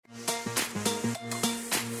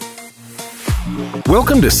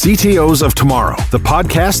Welcome to CTOs of Tomorrow, the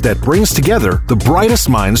podcast that brings together the brightest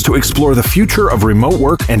minds to explore the future of remote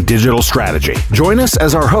work and digital strategy. Join us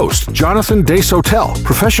as our host, Jonathan Desotel,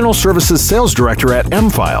 Professional Services Sales Director at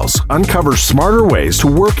M-Files, uncovers smarter ways to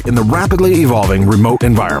work in the rapidly evolving remote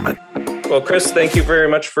environment. Well, Chris, thank you very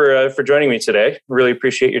much for joining me today. Really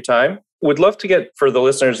appreciate your time. Would love to get, for the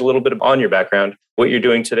listeners, a little bit on your background, what you're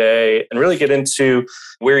doing today, and really get into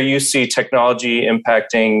where you see technology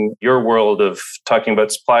impacting your world of talking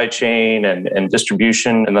about supply chain and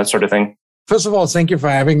distribution and that sort of thing. First of all, thank you for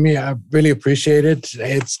having me. I really appreciate it.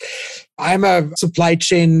 I'm a supply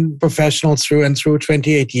chain professional through and through,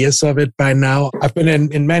 28 years of it by now. I've been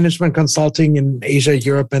in management consulting in Asia,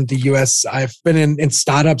 Europe, and the US. I've been in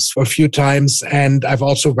startups for a few times, and I've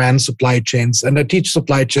also ran supply chains. And I teach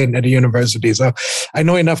supply chain at a university, so I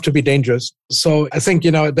know enough to be dangerous. So I think,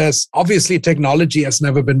 there's obviously technology has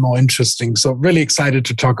never been more interesting. So really excited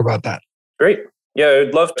to talk about that. Great. Yeah,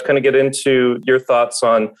 I'd love to kind of get into your thoughts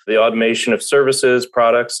on the automation of services,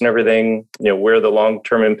 products, and everything, where the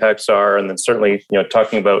long-term impacts are. And then certainly,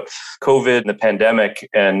 talking about COVID and the pandemic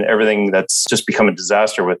and everything that's just become a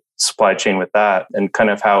disaster with supply chain with that, and kind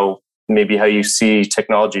of how you see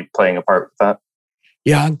technology playing a part with that.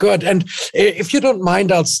 Yeah, good. And if you don't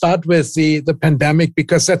mind, I'll start with the pandemic,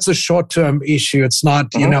 because that's a short-term issue. It's not,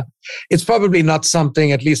 it's probably not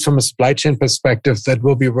something, at least from a supply chain perspective, that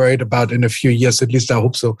we'll be worried about in a few years. At least I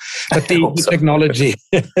hope so. But the technology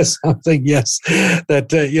is something, yes, that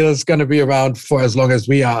is going to be around for as long as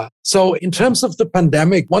we are. So in terms of the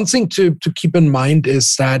pandemic, one thing to keep in mind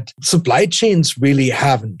is that supply chains really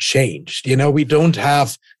haven't changed. We don't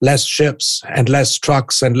have less ships and less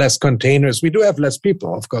trucks and less containers. We do have less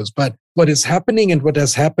people, of course, but what is happening and what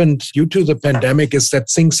has happened due to the pandemic is that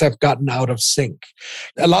things have gotten out of sync.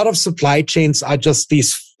 A lot of supply chains are just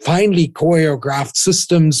these finely choreographed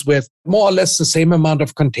systems with more or less the same amount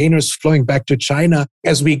of containers flowing back to China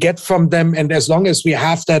as we get from them. And as long as we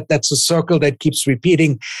have that, that's a circle that keeps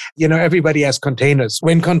repeating. Everybody has containers.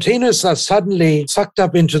 When containers are suddenly sucked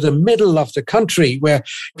up into the middle of the country where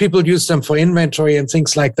people use them for inventory and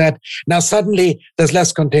things like that, now suddenly there's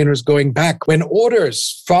less containers going back. When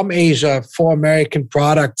orders from Asia for American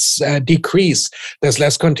products decrease, there's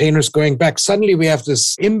less containers going back. Suddenly we have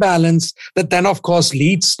this imbalance that then, of course,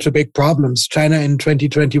 leads to big problems. China in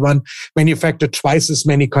 2021 manufactured twice as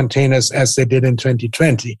many containers as they did in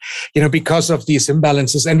 2020, because of these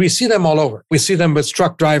imbalances. And we see them all over. We see them with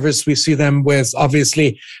truck drivers. We see them with,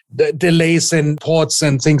 obviously, the delays in ports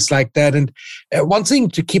and things like that. And one thing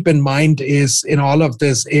to keep in mind is, in all of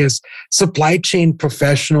this, is supply chain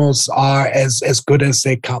professionals are as good as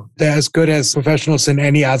they come. They're as good as professionals in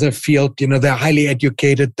any other field. They're highly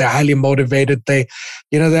educated. They're highly motivated. They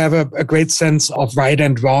have a great sense of right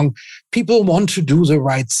and wrong. People want to do the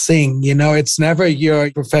right thing. It's never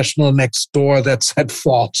your professional next door that's at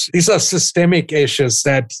fault. These are systemic issues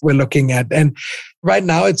that we're looking at. And right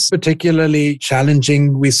now, it's particularly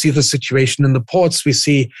challenging. We see the situation in the ports. We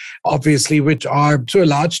see, obviously, which are to a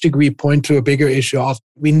large degree point to a bigger issue of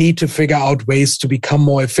we need to figure out ways to become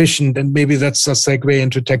more efficient. And maybe that's a segue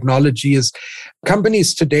into technology. Is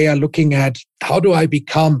companies today are looking at, how do I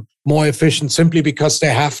become more efficient simply because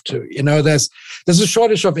they have to? There's a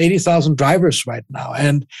shortage of 80,000 drivers right now,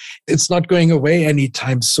 and it's not going away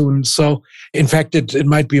anytime soon. So in fact, it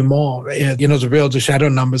might be more. The shadow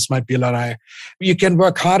numbers might be a lot higher. You can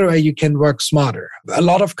work harder or you can work smarter. A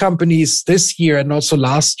lot of companies this year and also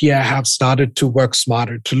last year have started to work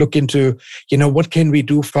smarter, to look into, what can we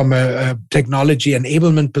do from a technology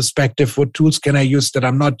enablement perspective? What tools can I use that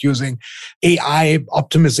I'm not using? AI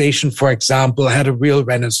optimization, for example, had a real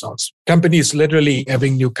renaissance. Companies literally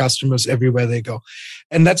having new customers everywhere they go.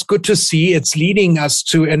 And that's good to see. It's leading us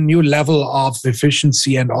to a new level of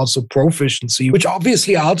efficiency and also proficiency, which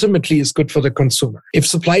obviously ultimately is good for the consumer. If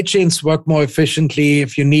supply chains work more efficiently,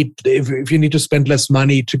 if you need to spend less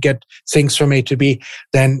money to get things from A to B,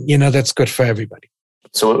 then that's good for everybody.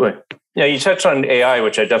 Absolutely. Yeah, you touched on AI,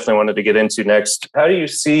 which I definitely wanted to get into next. How do you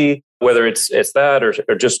see, whether it's that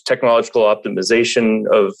or just technological optimization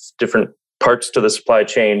of different parts to the supply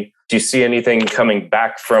chain, do you see anything coming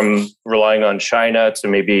back from relying on China to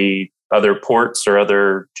maybe other ports or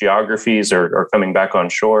other geographies or coming back on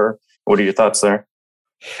shore? What are your thoughts there?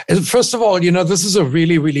 First of all, this is a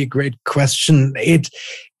really, really great question.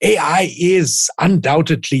 AI is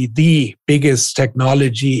undoubtedly the biggest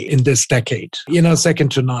technology in this decade,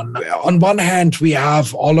 second to none. On one hand, we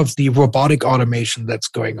have all of the robotic automation that's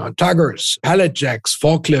going on, tuggers, pallet jacks,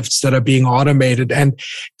 forklifts that are being automated. And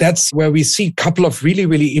that's where we see a couple of really,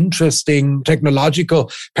 really interesting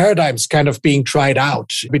technological paradigms kind of being tried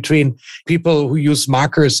out between people who use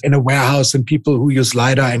markers in a warehouse and people who use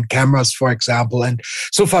LiDAR and cameras, for example. And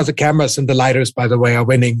so far, the cameras and the LiDARs, by the way, are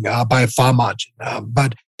winning by a far margin.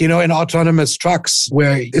 But in autonomous trucks,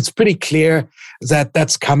 where it's pretty clear that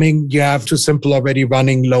that's coming, you have Too Simple already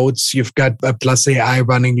running loads, you've got Plus AI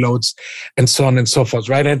running loads, and so on and so forth,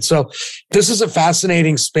 right? And so this is a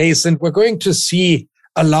fascinating space, and we're going to see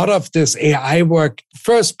a lot of this AI work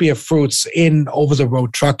first bear fruits in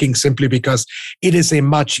over-the-road trucking, simply because it is a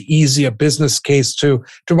much easier business case to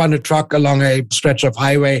run a truck along a stretch of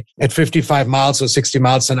highway at 55 miles or 60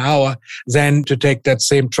 miles an hour than to take that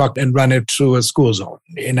same truck and run it through a school zone.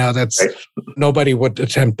 That's right. Nobody would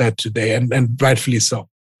attempt that today, and rightfully so.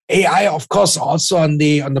 AI, of course, also on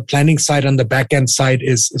the planning side, on the back end side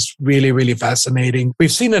is really, really fascinating.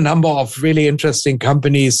 We've seen a number of really interesting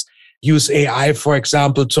companies use AI, for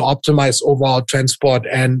example, to optimize overall transport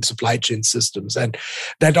and supply chain systems. And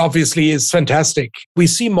that obviously is fantastic. We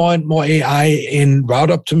see more and more AI in route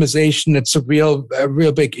optimization. It's a real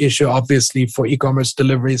big issue, obviously, for e-commerce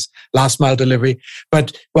deliveries, last mile delivery.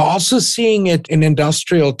 But we're also seeing it in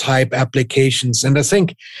industrial type applications. And I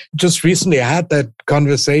think just recently I had that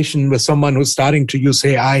conversation with someone who's starting to use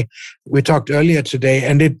AI. We talked earlier today,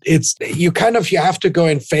 and you have to go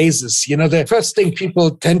in phases. The first thing people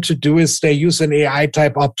tend to do is they use an AI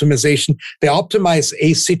type optimization. They optimize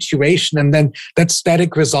a situation, and then that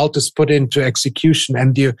static result is put into execution,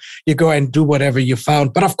 and you go and do whatever you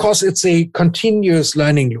found. But of course, it's a continuous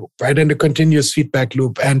learning loop, right? And a continuous feedback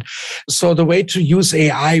loop. And so the way to use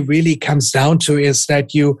AI really comes down to is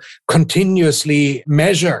that you continuously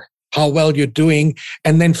measure how well you're doing,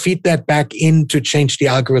 and then feed that back in to change the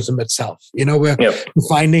algorithm itself. We're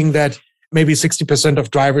finding that maybe 60% of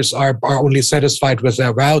drivers are only satisfied with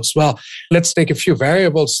their routes. Well, let's take a few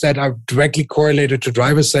variables that are directly correlated to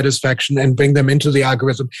driver satisfaction and bring them into the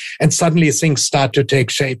algorithm. And suddenly things start to take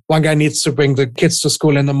shape. One guy needs to bring the kids to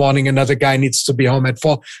school in the morning. Another guy needs to be home at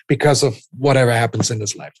 4 because of whatever happens in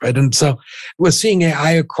his life, right? And so we're seeing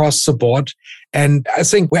AI across the board. And I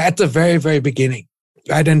think we're at the very, very beginning.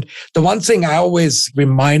 Right. And the one thing I always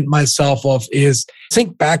remind myself of is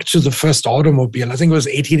think back to the first automobile. I think it was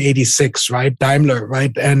 1886, right? Daimler,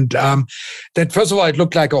 right? And that, first of all, it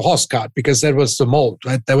looked like a horse cart because that was the mold,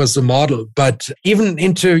 right? That was the model. But even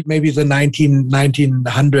into maybe the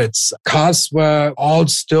 1900s, cars were all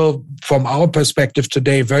still, from our perspective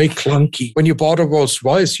today, very clunky. When you bought a Rolls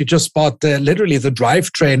Royce, you just bought literally the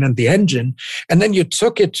drivetrain and the engine, and then you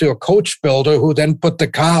took it to a coach builder who then put the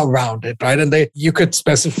car around it, right? And you could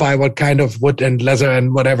specify what kind of wood and leather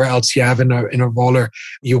and whatever else you have in a roller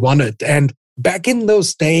you wanted. And back in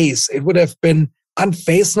those days, it would have been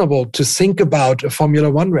unfathomable to think about a Formula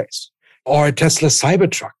One race or a Tesla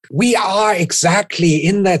Cybertruck. We are exactly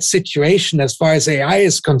in that situation as far as AI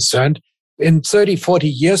is concerned. In 30, 40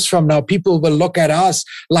 years from now, people will look at us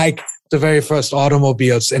like the very first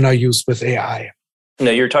automobiles in our use with AI. Now,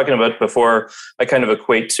 you were talking about before, I kind of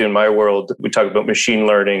equate to, in my world, we talk about machine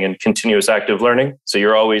learning and continuous active learning. So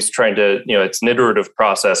you're always trying to, it's an iterative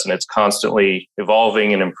process and it's constantly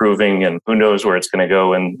evolving and improving, and who knows where it's going to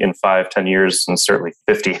go in 5, 10 years and certainly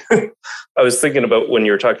 50. I was thinking about when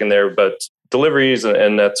you were talking there about deliveries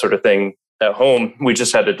and that sort of thing. At home, we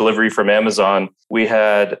just had a delivery from Amazon. We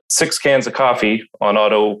had 6 cans of coffee on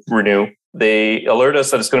auto renew. They alert us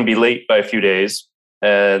that it's going to be late by a few days.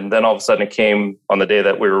 And then all of a sudden it came on the day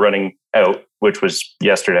that we were running out, which was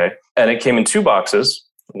yesterday. And it came in 2 boxes.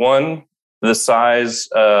 One, the size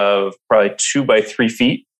of probably 2 by 3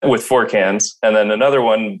 feet with 4 cans. And then another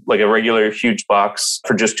one, like a regular huge box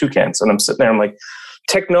for just 2 cans. And I'm sitting there, I'm like,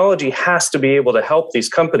 technology has to be able to help these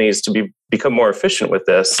companies to become more efficient with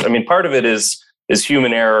this. I mean, part of it is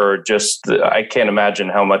human error, or just, I can't imagine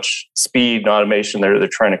how much speed and automation they're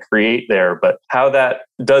trying to create there. But how that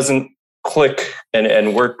doesn't click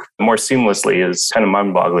and work more seamlessly is kind of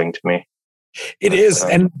mind-boggling to me. It is.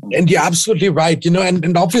 And you're absolutely right.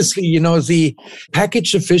 And obviously, the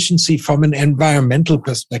package efficiency from an environmental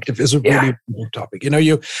perspective is a really important topic.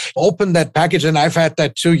 You open that package, and I've had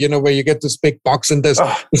that too, where you get this big box and there's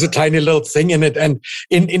a tiny little thing in it. And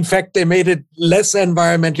in fact, they made it less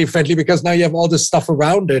environmentally friendly because now you have all this stuff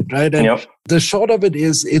around it, right? And the short of it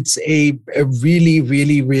is it's a really,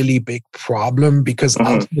 really, really big problem, because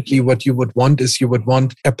ultimately what you would want is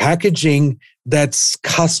a packaging that's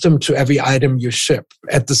custom to every item you ship.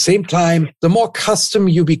 At the same time, the more custom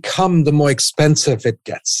you become, the more expensive it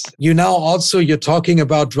gets. You're talking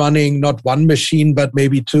about running not one machine, but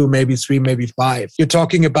maybe two, maybe three, maybe five. You're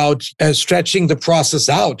talking about stretching the process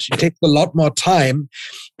out. It takes a lot more time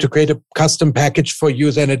to create a custom package for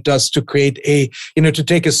you than it does to create to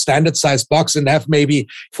take a standard size box and have maybe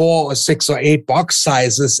 4 or 6 or 8 box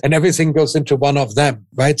sizes and everything goes into one of them,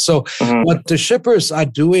 right? So what the shippers are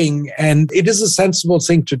doing, and it is a sensible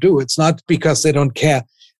thing to do, it's not because they don't care,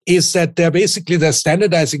 is that they're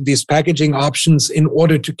standardizing these packaging options in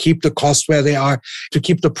order to keep the cost where they are, to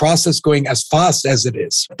keep the process going as fast as it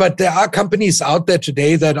is. But there are companies out there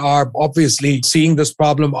today that are obviously seeing this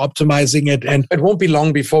problem, optimizing it, and it won't be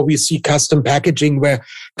long before we see custom packaging where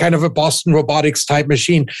kind of a Boston Robotics type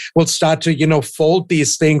machine will start to, fold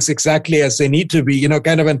these things exactly as they need to be,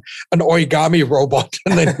 kind of an origami robot.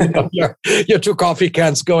 And then your 2 coffee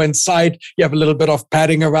cans go inside, you have a little bit of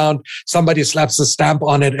padding around, somebody slaps a stamp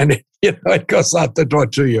on it, and it goes out the door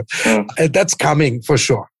to you. That's coming for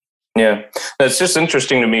sure. Yeah, that's just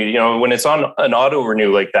interesting to me. When it's on an auto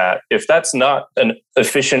renew like that, if that's not an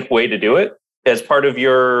efficient way to do it, as part of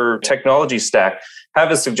your technology stack, have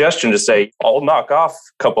a suggestion to say, I'll knock off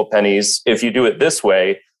a couple pennies if you do it this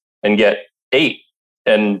way and get 8,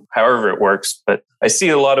 and however it works. But I see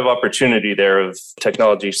a lot of opportunity there of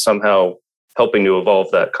technology somehow helping to evolve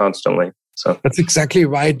that constantly. So that's exactly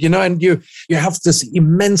right. And you have this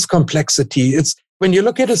immense complexity. It's when you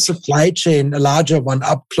look at a supply chain, a larger one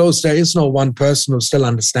up close, there is no one person who still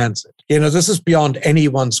understands it. This is beyond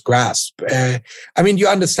anyone's grasp. You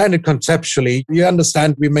understand it conceptually. You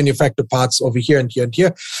understand we manufacture parts over here and here and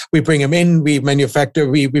here. We bring them in, we manufacture,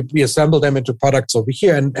 we assemble them into products over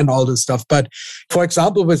here and all this stuff. But for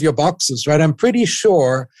example, with your boxes, right, I'm pretty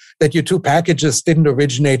sure that your 2 packages didn't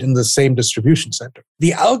originate in the same distribution center.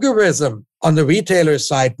 The algorithm on the retailer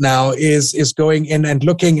side now is going in and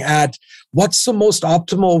looking at what's the most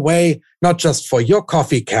optimal way, not just for your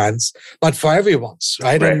coffee cans, but for everyone's,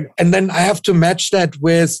 right? And then I have to match that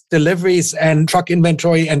with deliveries and truck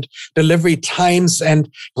inventory and delivery times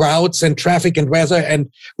and routes and traffic and weather and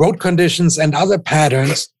road conditions and other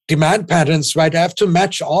patterns, demand patterns, right? I have to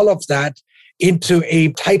match all of that into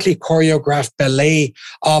a tightly choreographed ballet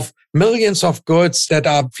of millions of goods that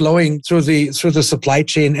are flowing through the supply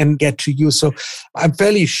chain and get to you. So I'm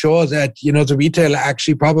fairly sure that, the retailer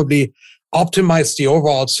actually probably optimized the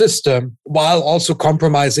overall system while also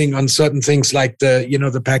compromising on certain things like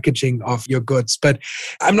the packaging of your goods. But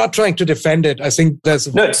I'm not trying to defend it. I think there's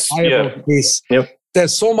a viable case. Yep.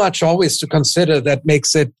 There's so much always to consider that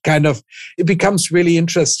makes it it becomes really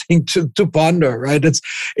interesting to ponder, right?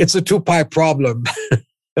 It's a 2-pie problem.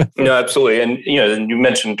 No, absolutely. And, you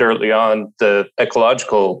mentioned early on the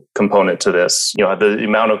ecological component to this, the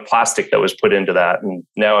amount of plastic that was put into that. And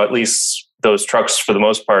now at least those trucks, for the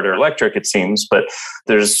most part, are electric, it seems. But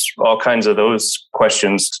there's all kinds of those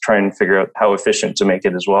questions to try and figure out how efficient to make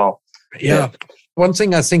it as well. Yeah. One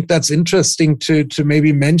thing I think that's interesting to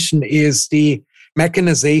maybe mention is the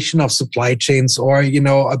mechanization of supply chains or,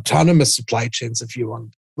 autonomous supply chains, if you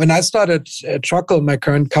want. When I started Truckl, my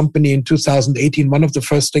current company in 2018, one of the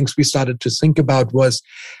first things we started to think about was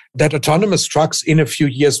that autonomous trucks in a few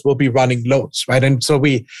years will be running loads, right? And so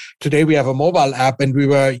today we have a mobile app, and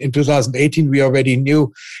in 2018, we already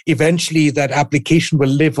knew eventually that application will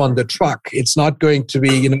live on the truck. It's not going to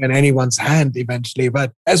be, in anyone's hand eventually.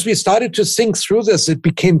 But as we started to think through this, it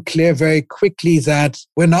became clear very quickly that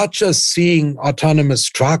we're not just seeing autonomous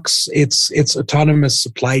trucks, it's autonomous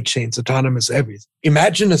supply chains, autonomous everything.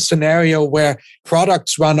 Imagine a scenario where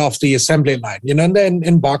products run off the assembly line, and then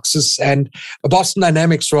in boxes, and a Boston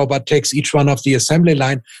Dynamics robot takes each one off the assembly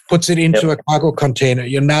line, puts it into a cargo container.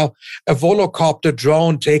 Now a volocopter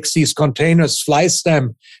drone takes these containers, flies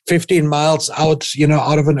them 15 miles out,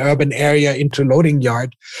 out of an urban area into loading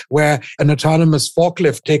yard, where an autonomous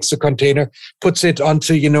forklift takes the container, puts it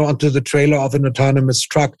onto the trailer of an autonomous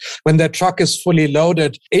truck. When that truck is fully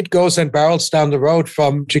loaded, it goes and barrels down the road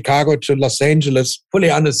from Chicago to Los Angeles, fully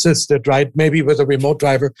unassisted, right? Maybe with a remote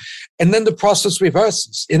driver. And then the process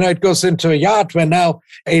reverses. It goes into a yard where now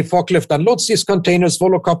a forklift unloads these containers,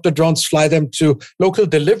 volocopter drones fly them to local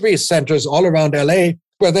delivery centers all around LA,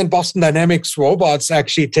 where then Boston Dynamics robots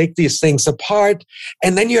actually take these things apart.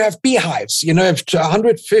 And then you have beehives, you have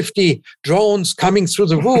 150 drones coming through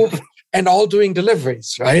the roof and all doing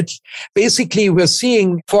deliveries, right? Basically, we're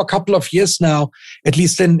seeing for a couple of years now, at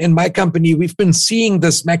least in my company, we've been seeing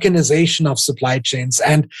this mechanization of supply chains.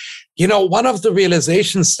 And, one of the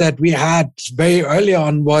realizations that we had very early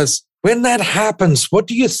on was When that happens, what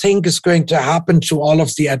do you think is going to happen to all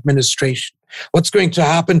of the administration? What's going to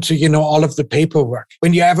happen to, all of the paperwork?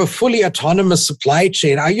 When you have a fully autonomous supply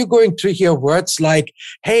chain, are you going to hear words like,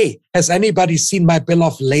 hey, has anybody seen my bill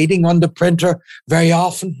of lading on the printer very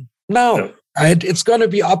often? No. Right? It's going to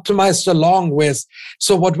be optimized along with.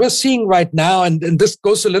 So what we're seeing right now, and this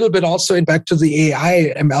goes a little bit also back to the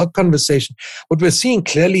AI ML conversation, what we're seeing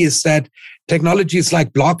clearly is that technologies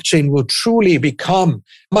like blockchain will truly become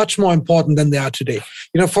much more important than they are today.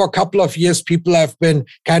 For a couple of years, people have been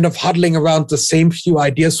kind of huddling around the same few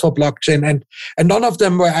ideas for blockchain, and none of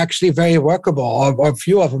them were actually very workable, or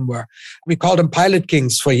few of them were. We called them pilot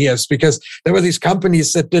kings for years because there were these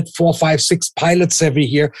companies that did 4, 5, 6 pilots every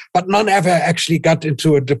year, but none ever actually got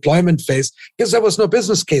into a deployment phase because there was no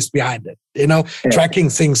business case behind it. Tracking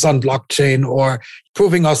things on blockchain or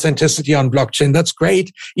proving authenticity on blockchain, that's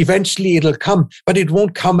great. Eventually it'll come, but it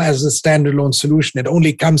won't come as a standalone solution. It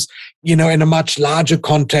only comes, in a much larger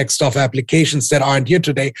context of applications that aren't here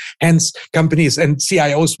today. Hence, companies and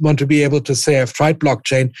CIOs want to be able to say, I've tried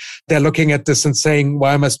blockchain. They're looking at this and saying,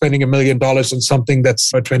 why am I spending $1 million on something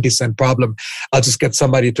that's a 20-cent problem? I'll just get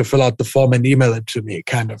somebody to fill out the form and email it to me,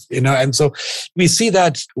 kind of, And so we see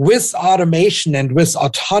that with automation and with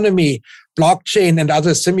autonomy, blockchain and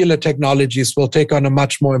other similar technologies will take on a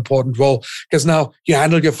much more important role because now you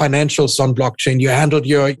handle your financials on blockchain, you handle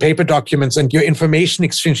your paper documents and your information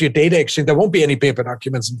exchange, your data exchange. There won't be any paper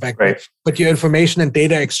documents, in fact, right. But your information and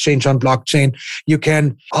data exchange on blockchain, you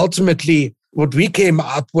can ultimately, what we came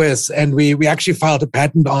up with, and we actually filed a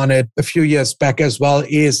patent on it a few years back as well,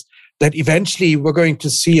 is that eventually we're going to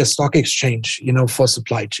see a stock exchange, for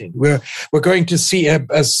supply chain. We're going to see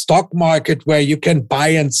a stock market where you can buy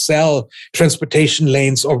and sell transportation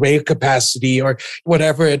lanes or rail capacity or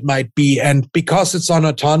whatever it might be. And because it's on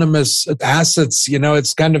autonomous assets,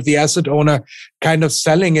 it's kind of the asset owner kind of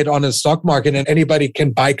selling it on a stock market, and anybody can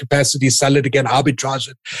buy capacity, sell it again, arbitrage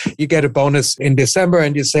it. You get a bonus in December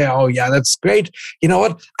and you say, oh yeah, that's great. You know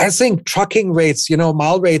what? I think trucking rates,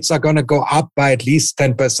 mile rates are going to go up by at least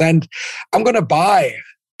 10%. I'm going to buy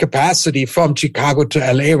capacity from Chicago to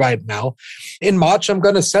LA right now. In March, I'm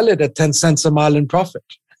going to sell it at 10 cents a mile in profit.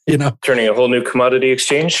 Turning a whole new commodity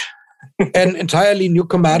exchange. An entirely new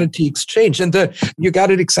commodity exchange. And you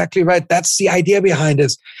got it exactly right. That's the idea behind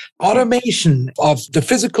this. Automation of the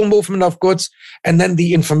physical movement of goods and then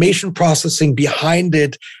the information processing behind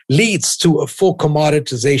it leads to a full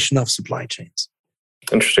commoditization of supply chains.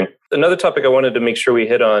 Interesting. Another topic I wanted to make sure we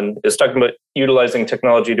hit on is talking about utilizing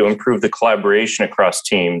technology to improve the collaboration across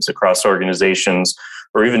teams, across organizations,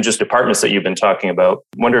 or even just departments that you've been talking about.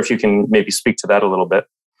 I wonder if you can maybe speak to that a little bit.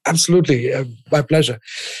 Absolutely. My pleasure.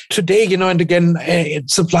 Today, and again,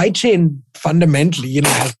 supply chain fundamentally,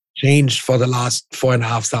 has changed for the last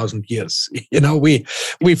 4,500 years.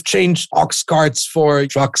 We've changed ox carts for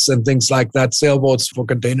trucks and things like that, sailboats for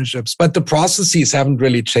container ships, but the processes haven't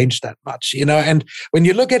really changed that much, and when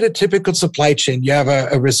you look at a typical supply chain, you have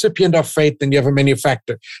a recipient of freight, then you have a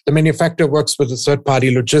manufacturer. The manufacturer works with a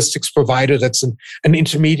third-party logistics provider that's an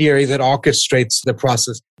intermediary that orchestrates the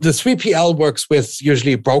process. The 3PL works with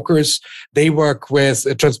usually brokers. They work with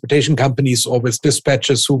transportation companies or with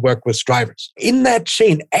dispatchers who work with drivers. In that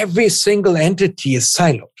chain, every single entity is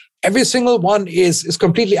siloed. Every single one is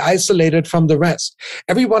completely isolated from the rest.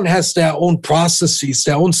 Everyone has their own processes,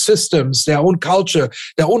 their own systems, their own culture,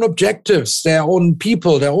 their own objectives, their own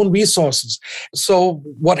people, their own resources. So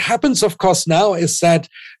what happens, of course, now is that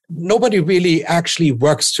nobody really actually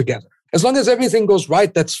works together. As long as everything goes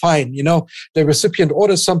right, that's fine. The recipient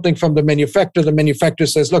orders something from the manufacturer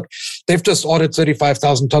says, look, they've just ordered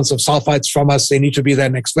 35,000 tons of sulfides from us. They need to be there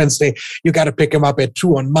next Wednesday. You got to pick them up at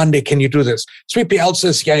 2 on Monday. Can you do this? 3PL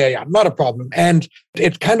says, yeah, not a problem. And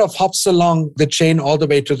it kind of hops along the chain all the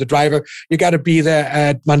way to the driver. You got to be there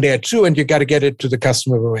at Monday at 2 and you got to get it to the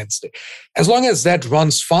customer by Wednesday. As long as that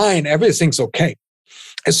runs fine, everything's okay.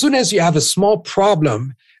 As soon as you have a small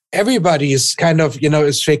problem, everybody is kind of,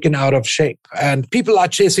 is shaken out of shape. And people are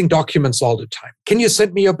chasing documents all the time. Can you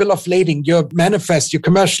send me your bill of lading, your manifest, your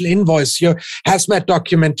commercial invoice, your hazmat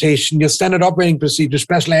documentation, your standard operating procedure,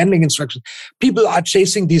 special handling instructions? People are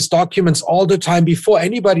chasing these documents all the time before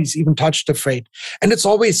anybody's even touched the freight. And it's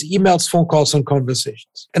always emails, phone calls, and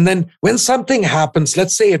conversations. And then when something happens,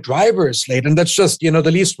 let's say a driver is late, and that's just, the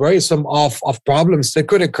least worrisome of problems that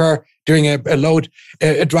could occur during a load.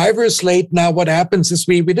 A driver is late. Now what happens is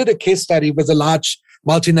we did a case study with a large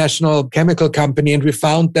multinational chemical company, and we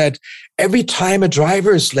found that every time a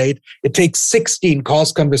driver is late, it takes 16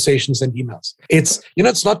 calls, conversations, and emails.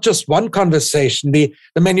 It's not just one conversation. The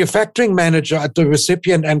manufacturing manager at the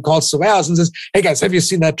recipient end calls the warehouse and says, hey guys, have you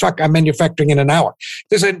seen that truck I'm manufacturing in an hour?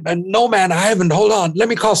 They say, no man, I haven't. Hold on. Let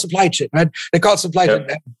me call supply chain, right? They call supply chain.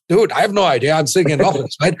 Dude, I have no idea. I'm sitting in the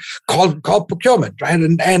office, right? Call procurement, right?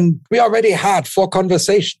 And we already had 4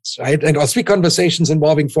 conversations, right? Or 3 conversations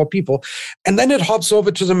involving 4 people. And then it hops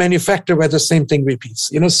over to the manufacturer where the same thing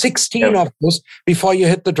repeats. 16 of those before you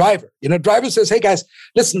hit the driver. Driver says, hey guys,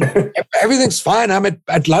 listen, everything's fine. I'm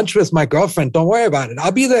at lunch with my girlfriend. Don't worry about it.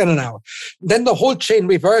 I'll be there in an hour. Then the whole chain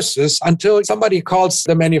reverses until somebody calls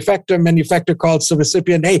the manufacturer calls the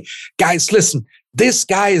recipient. Hey guys, listen, this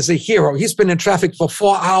guy is a hero. He's been in traffic for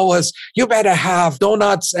 4 hours. You better have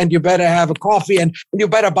donuts and you better have a coffee and you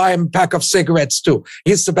better buy him a pack of cigarettes too.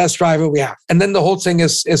 He's the best driver we have. And then the whole thing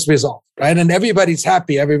is resolved, right? And everybody's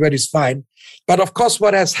happy. Everybody's fine. But of course,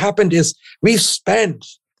 what has happened is we've spent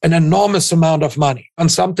an enormous amount of money on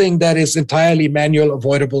something that is entirely manual,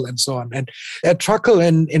 avoidable, and so on. And at Truckl,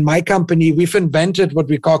 in my company, we've invented what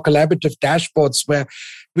we call collaborative dashboards, where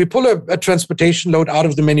we pull a transportation load out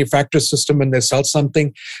of the manufacturer system when they sell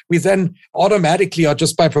something. We then automatically, or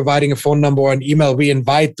just by providing a phone number or an email, we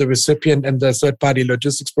invite the recipient and the third-party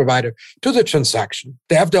logistics provider to the transaction.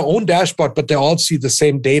 They have their own dashboard, but they all see the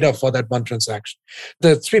same data for that one transaction.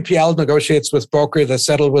 The 3PL negotiates with broker, they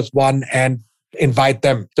settle with one, and invite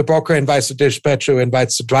them. The broker invites the dispatcher, who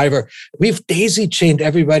invites the driver. We've daisy-chained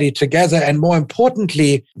everybody together. And more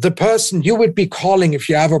importantly, the person you would be calling if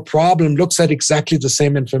you have a problem looks at exactly the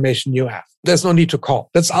same information you have. There's no need to call.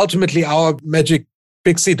 That's ultimately our magic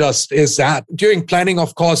pixie dust, is that during planning,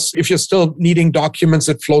 of course, if you're still needing documents,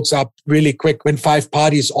 it floats up really quick when 5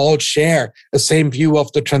 parties all share the same view of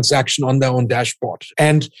the transaction on their own dashboard.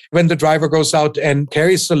 And when the driver goes out and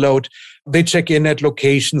carries the load, they check in at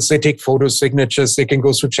locations, they take photo signatures, they can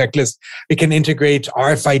go through checklists, they can integrate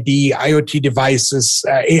RFID, IoT devices,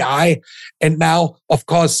 AI. And now, of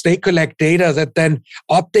course, they collect data that then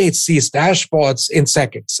updates these dashboards in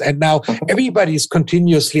seconds. And now everybody's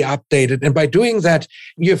continuously updated. And by doing that,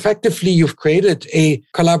 you've created a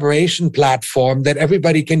collaboration platform that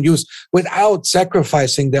everybody can use without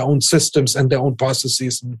sacrificing their own systems and their own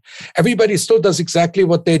processes. And everybody still does exactly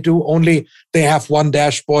what they do, only they have one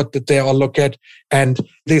dashboard that they all look at, and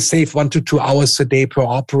they save 1 to 2 hours a day per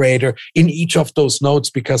operator in each of those nodes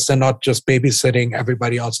because they're not just babysitting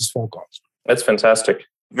everybody else's phone calls. That's fantastic.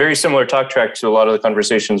 Very similar talk track to a lot of the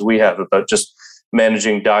conversations we have about just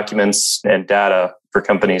managing documents and data for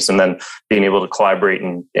companies and then being able to collaborate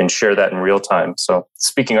and share that in real time. So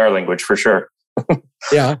speaking our language for sure.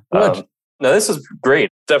 Yeah. No, this is great.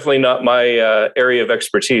 Definitely not my area of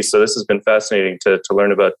expertise. So this has been fascinating to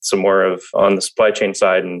learn about some more of on the supply chain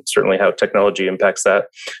side and certainly how technology impacts that.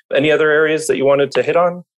 Any other areas that you wanted to hit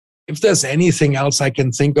on? If there's anything else I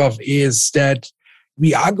can think of is that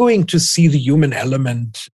we are going to see the human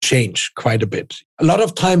element change quite a bit. A lot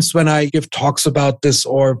of times when I give talks about this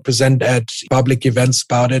or present at public events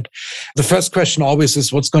about it, the first question always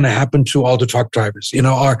is what's going to happen to all the truck drivers?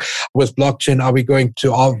 Or with blockchain, are we going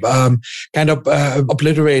to all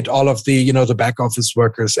obliterate all of the, the back office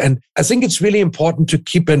workers? And I think it's really important to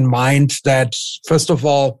keep in mind that, first of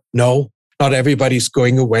all, no, not everybody's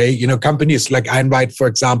going away. Companies like Einride, for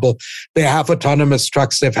example, they have autonomous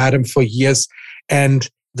trucks. They've had them for years. And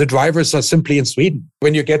the drivers are simply in Sweden.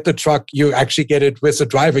 When you get the truck, you actually get it with a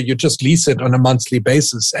driver. You just lease it on a monthly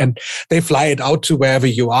basis and they fly it out to wherever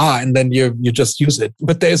you are and then you just use it.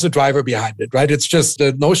 But there's a driver behind it, right? It's just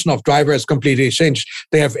the notion of driver has completely changed.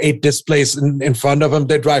 They have 8 displays in front of them.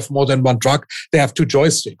 They drive more than one truck. They have 2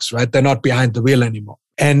 joysticks, right? They're not behind the wheel anymore.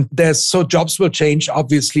 And so jobs will change.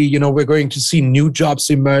 Obviously, we're going to see new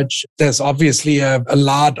jobs emerge. There's obviously a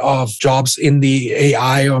lot of jobs in the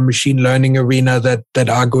AI or machine learning arena that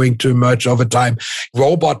are going to emerge over time.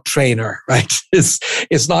 Robot trainer, right?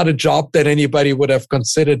 It's not a job that anybody would have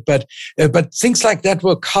considered, but things like that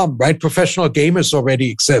will come, right? Professional gamers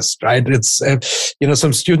already exist, right? It's,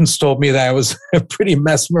 some students told me that I was pretty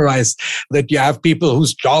mesmerized that you have people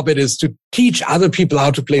whose job it is to teach other people how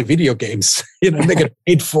to play video games. They get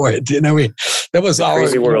paid for it. That was our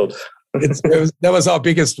crazy world. That was our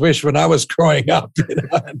biggest wish when I was growing up.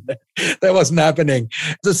 That wasn't happening.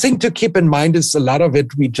 The thing to keep in mind is a lot of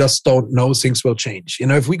it we just don't know. Things will change.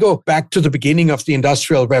 If we go back to the beginning of the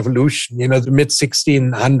Industrial Revolution, the mid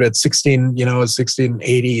 1600s,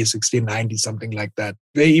 1680, 1690, something like that,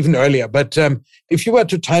 even earlier. But if you were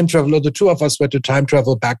to time travel, or the two of us were to time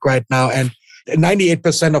travel back right now and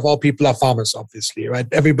 98% of all people are farmers, obviously, right?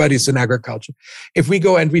 Everybody's in agriculture. If we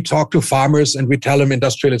go and we talk to farmers and we tell them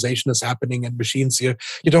industrialization is happening and machines here,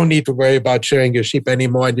 you don't need to worry about shearing your sheep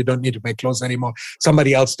anymore and you don't need to make clothes anymore.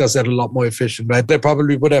 Somebody else does that a lot more efficient, right? They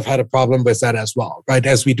probably would have had a problem with that as well, right?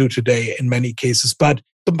 As we do today in many cases. But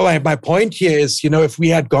my point here is, if we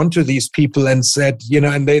had gone to these people and said,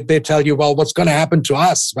 and they tell you, well, what's going to happen to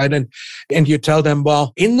us, right? And you tell them,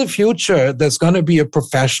 well, in the future, there's going to be a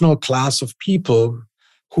professional class of people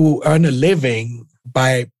who earn a living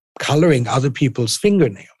by coloring other people's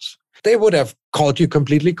fingernails. They would have called you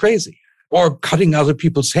completely crazy, or cutting other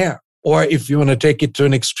people's hair. Or if you want to take it to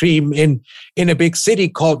an extreme, in a big city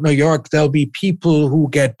called New York, there'll be people who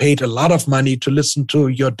get paid a lot of money to listen to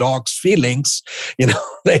your dog's feelings.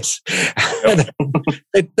 They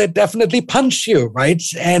definitely punch you, right?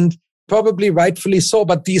 And probably rightfully so,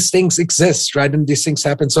 but these things exist, right? And these things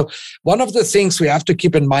happen. So one of the things we have to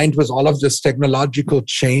keep in mind with all of this technological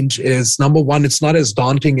change is, number one, it's not as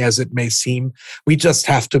daunting as it may seem. We just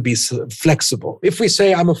have to be flexible. If we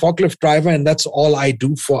say I'm a forklift driver and that's all I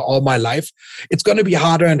do for all my life, it's going to be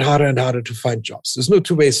harder and harder and harder to find jobs. There's no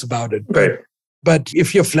two ways about it. Right. But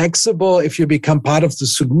if you're flexible, if you become part of the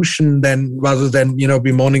solution, then rather than,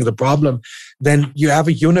 bemoaning the problem, then you have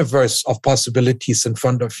a universe of possibilities in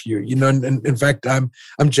front of you. And in fact, I'm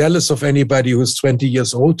jealous of anybody who's 20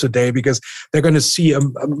 years old today, because they're going to see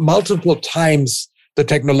multiple times the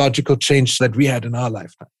technological change that we had in our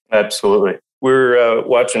lifetime. Absolutely. We're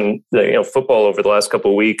watching football over the last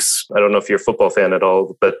couple of weeks. I don't know if you're a football fan at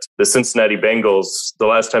all, but the Cincinnati Bengals, the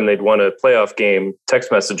last time they'd won a playoff game,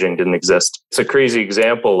 text messaging didn't exist. It's a crazy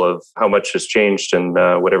example of how much has changed in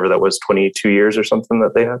whatever that was, 22 years or something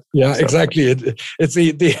that they had. Yeah, so. Exactly. It's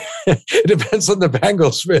it depends on the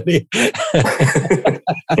Bengals, really.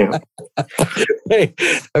 Hey,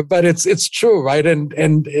 but it's true, right?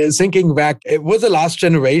 And thinking back, we're the last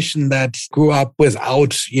generation that grew up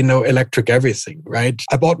without, electric everything. Right?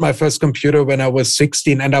 I bought my first computer when I was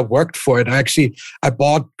 16 and I worked for it. I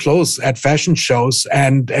bought clothes at fashion shows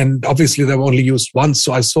and obviously they were only used once.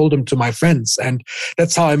 So I sold them to my friends. And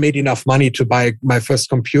that's how I made enough money to buy my first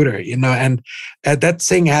computer, and that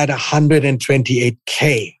thing had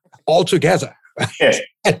 128K altogether. Yes.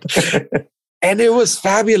 And it was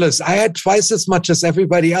fabulous. I had twice as much as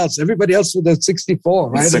everybody else. Everybody else was at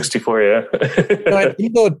 64, right? 64, yeah.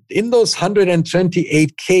 In those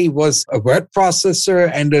 128K was a word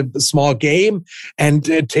processor and a small game and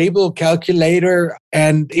a table calculator.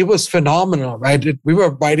 And it was phenomenal, right? We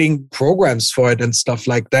were writing programs for it and stuff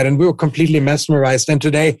like that. And we were completely mesmerized. And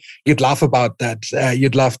today, you'd laugh about that.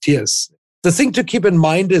 You'd laugh tears. The thing to keep in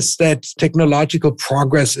mind is that technological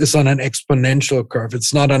progress is on an exponential curve.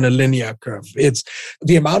 It's not on a linear curve. It's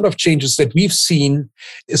the amount of changes that we've seen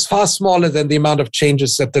is far smaller than the amount of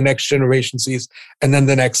changes that the next generation sees, and then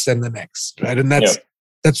the next and the next, right? And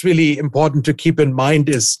that's really important to keep in mind.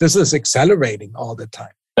 Is this is accelerating all the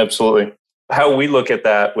time. Absolutely. How we look at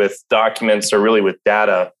that with documents or really with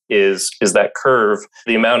data is that curve.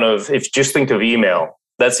 The amount of, if you just think of email,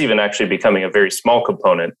 that's even actually becoming a very small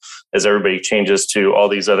component as everybody changes to all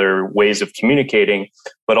these other ways of communicating,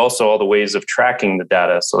 but also all the ways of tracking the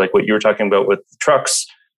data. So like what you were talking about with trucks,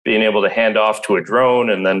 being able to hand off to a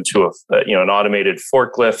drone and then to an automated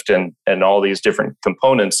forklift and all these different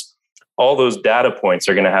components, all those data points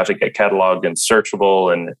are going to have to get cataloged and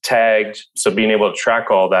searchable and tagged. So being able to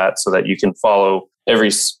track all that so that you can follow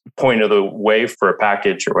every point of the way for a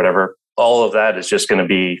package or whatever, all of that is just going to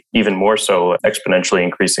be even more so exponentially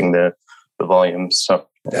increasing the volumes. So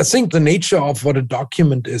I think the nature of what a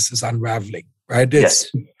document is unraveling, right?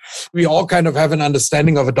 We all kind of have an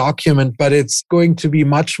understanding of a document, but it's going to be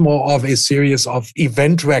much more of a series of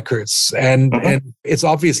event records. And it's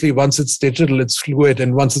obviously, once it's digital, it's fluid.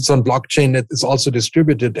 And once it's on blockchain, it's also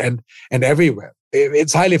distributed and everywhere.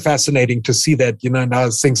 It's highly fascinating to see that, now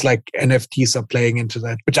things like NFTs are playing into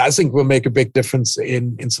that, which I think will make a big difference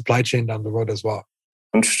in supply chain down the road as well.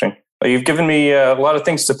 Interesting. Well, you've given me a lot of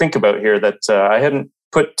things to think about here that I hadn't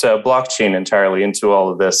put blockchain entirely into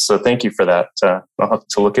all of this. So thank you for that. I'll have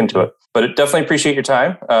to look into it. But I definitely appreciate your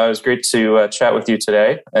time. It was great to chat with you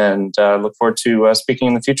today and look forward to speaking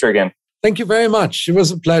in the future again. Thank you very much. It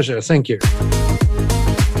was a pleasure. Thank you.